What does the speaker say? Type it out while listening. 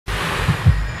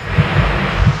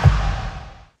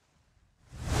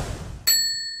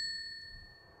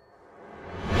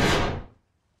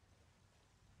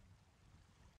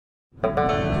It's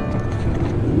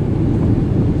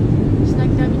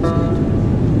like d'habitude.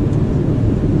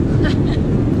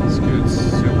 Scoot,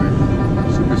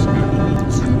 super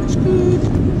scoot.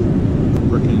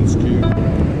 Freaking scoot.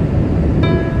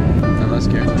 I'm not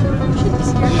scared. You should be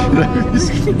scared. Should I be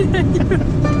scared?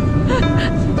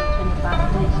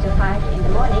 25 minutes to 5 in the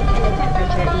morning, and the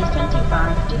temperature is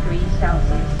 25 degrees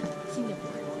Celsius.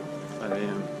 5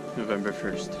 a.m. November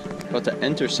 1st. About to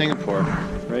enter Singapore.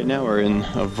 Right now we're in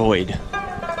a void.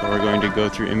 We're going to go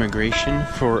through immigration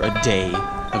for a day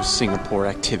of Singapore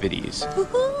activities.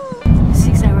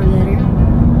 6 hour later,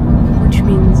 which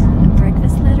means a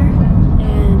breakfast later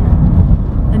and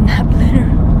a nap later.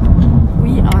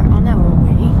 We are on our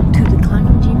way to the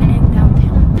climbing gym in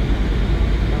downtown.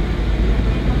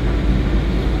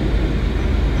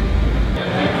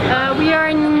 We are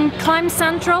in Climb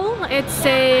Central. It's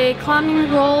a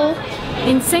climbing wall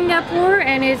in Singapore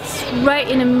and it's right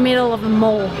in the middle of a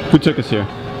mall. Who took us here?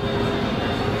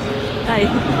 Hi.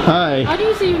 Hi. How do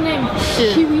you say your name?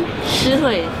 Shiwi.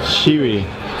 Shiwi.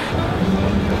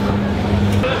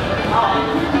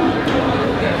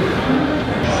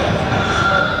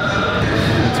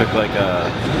 We took like a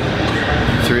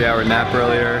 3-hour nap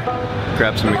earlier,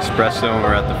 grabbed some espresso, and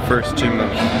we're at the first gym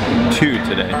of 2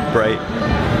 today. Bright,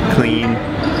 clean,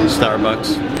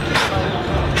 Starbucks.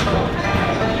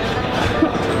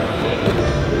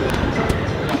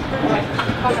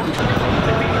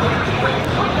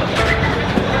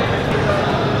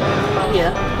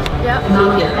 Yeah.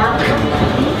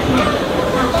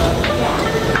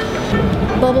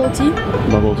 Bubble tea.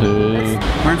 Bubble tea.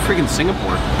 We're in freaking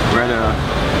Singapore. We're at a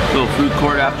little food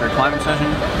court after a climbing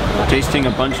session, tasting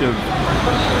a bunch of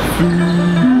food.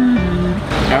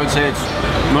 I would say it's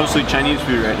mostly Chinese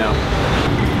food right now.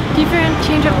 Different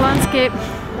change of landscape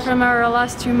from our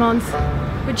last 2 months.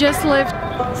 We just lived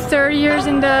 30 years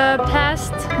in the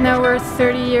past, now we're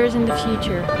 30 years in the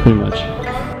future. Pretty much.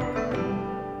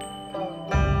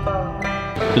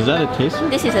 Is that a taster?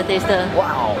 This is a taster.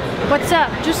 Wow. What's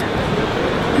up? Just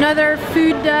another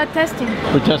food testing.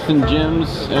 We're testing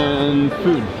gyms and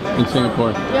food in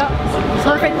Singapore. Yeah,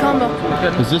 perfect combo.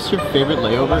 Is this your favorite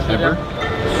layover ever?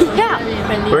 Yeah.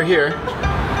 We're here.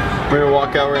 We're gonna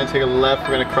walk out, we're gonna take a left,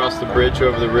 we're gonna cross the bridge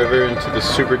over the river into the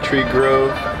super tree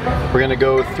grove. We're gonna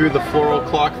go through the floral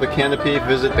clock, the canopy,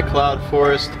 visit the cloud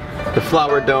forest, the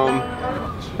flower dome.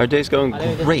 Our day's going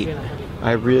great.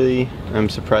 I really am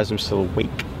surprised I'm still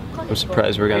awake. I'm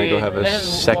surprised we're gonna go have a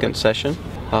second session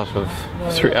off of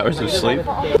 3 hours of sleep,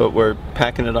 but we're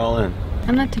packing it all in.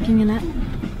 I'm not taking a nap.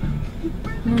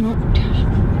 No.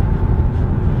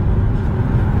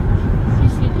 You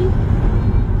sleeping?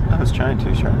 I was trying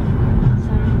to, Charlotte.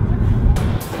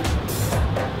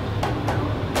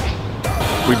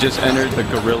 We just entered the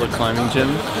gorilla climbing gym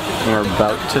and we're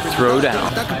about to throw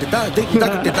down.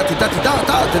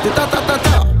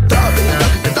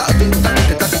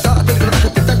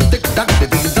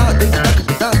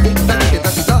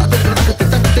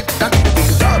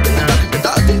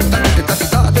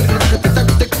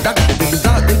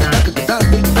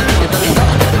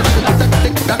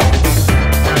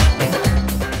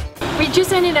 We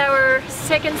just ended our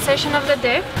second session of the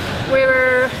day. We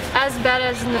were as bad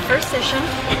as in the first session.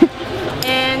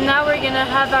 And now we're gonna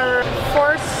have our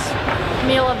 4th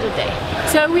meal of the day.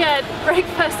 So we had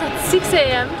breakfast at 6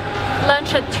 a.m,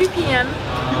 lunch at 2 p.m,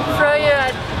 froyo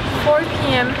at 4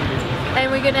 p.m,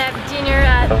 and we're gonna have dinner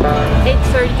at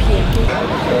 8:30 p.m.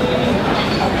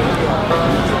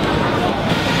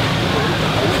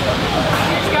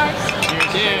 Cheers guys!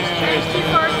 Cheers!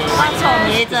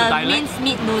 It's a minced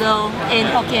meat noodle in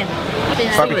Hokkien.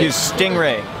 Barbecue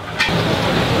stingray.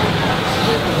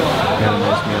 Yeah,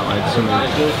 nice meal. I had so many.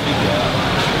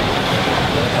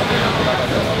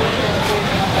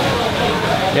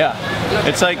 Yeah,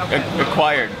 it's like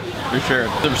acquired for sure.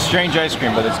 It's a strange ice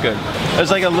cream, but it's good.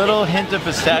 There's like a little hint of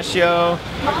pistachio,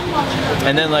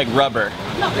 and then like rubber.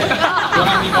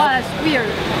 That's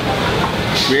weird.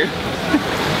 Weird?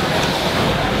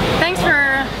 Thanks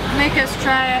for making us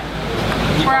try it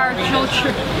for our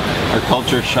culture. Our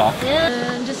culture shock.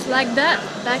 And just like that,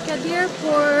 back at the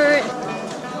airport.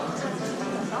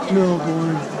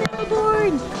 Melbourne.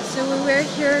 So we were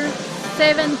here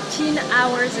 17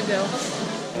 hours ago.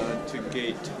 To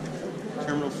gate.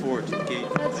 Terminal 4 to gate.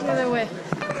 That's the other way.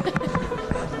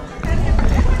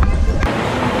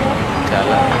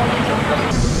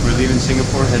 We're leaving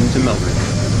Singapore, heading to Melbourne.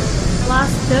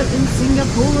 Last stop in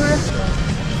Singapore.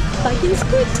 Biking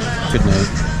scoot. Good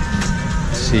night.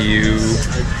 See you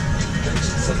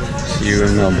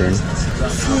in Melbourne.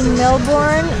 See you in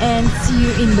Melbourne and see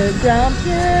you in the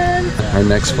Grampians. Our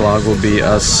next vlog will be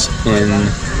us in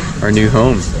our new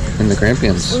home. in the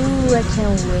Grampians. Ooh, I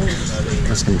can't wait.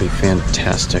 That's gonna be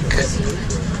fantastic.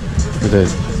 With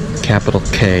a capital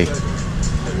K.